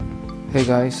Hey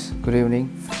guys, good evening.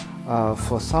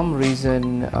 For some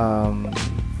reason,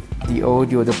 the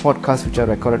audio, the podcast which I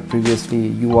recorded previously,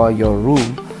 You Are Your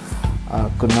Room,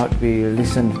 could not be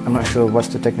listened. I'm not sure what's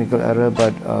the technical error,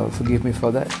 but forgive me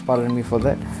for that, pardon me for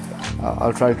that.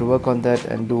 I'll try to work on that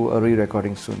and do a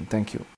re-recording soon. Thank you.